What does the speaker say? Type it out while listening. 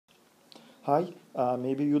Hi,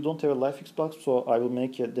 maybe you don't have a Lifx box, so I will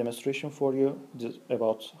make a demonstration for you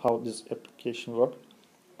about how this application works.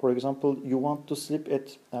 For example, you want to sleep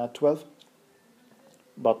at 12,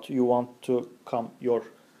 but you want to come your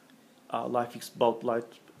Lifx bulb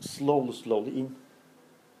light slowly in,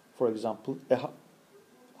 for example, a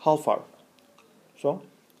half hour. So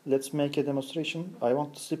let's make a demonstration. I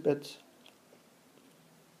want to sleep at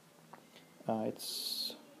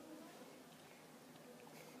it's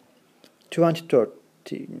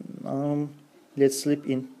 20:30. Let's sleep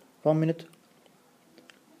in 1 minute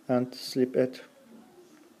and sleep at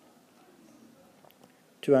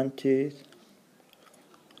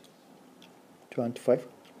 20:25.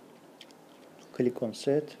 Click on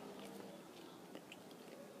set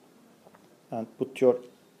and put your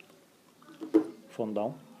phone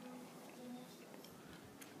down.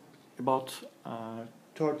 About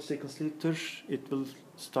 30 seconds later it will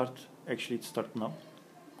start. Actually it starts now.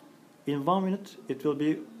 In 1 minute it will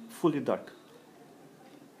be fully dark.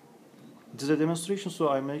 This is a demonstration, so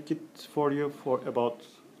I make it for you for about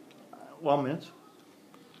 1 minute,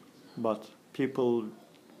 but people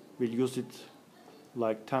will use it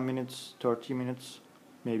like 10 minutes, 30 minutes,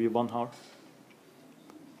 maybe 1 hour.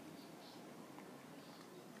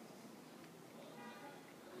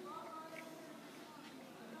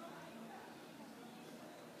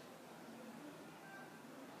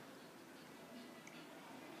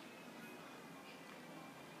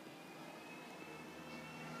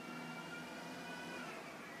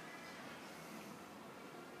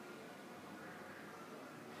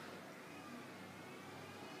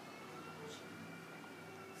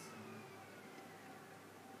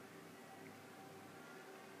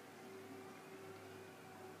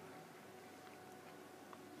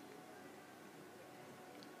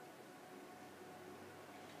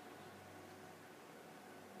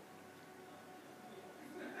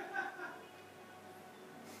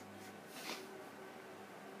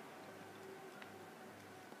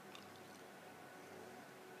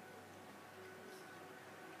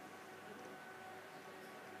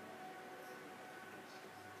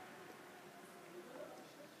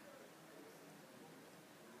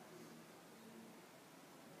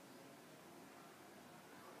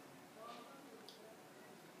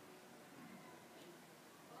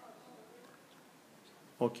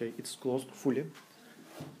 Okay, it's closed fully.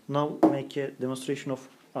 Now make a demonstration of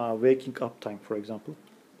waking up time, for example.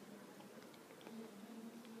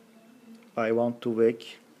 I want to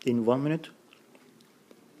wake in 1 minute,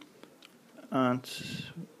 and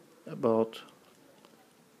about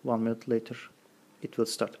 1 minute later it will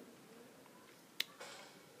start.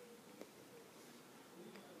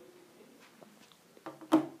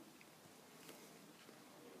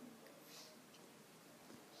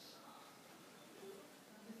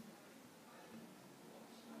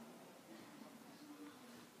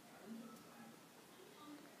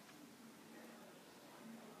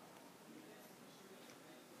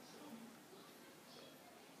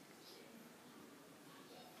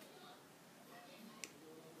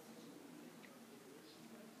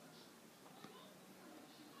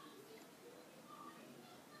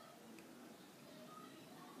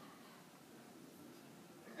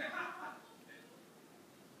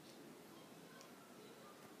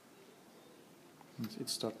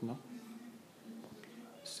 It's starting now.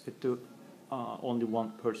 It's at the only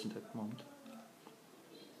 1% at the moment.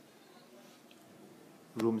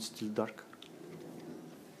 Room is still dark.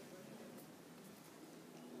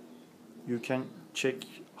 You can check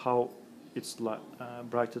how it's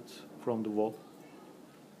brightened from the wall.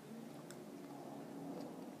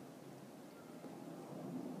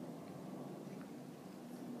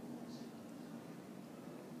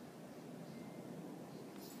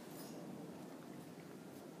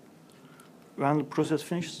 When the process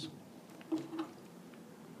finishes,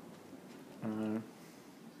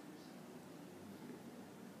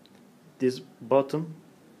 this button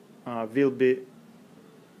will be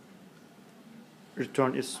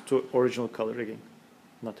returned is to original color again,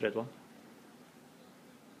 not red one.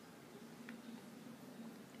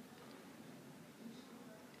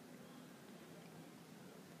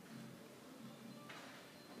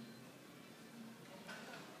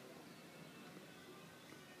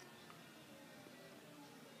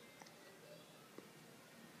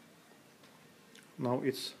 Now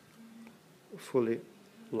it's fully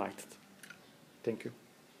lighted. Thank you.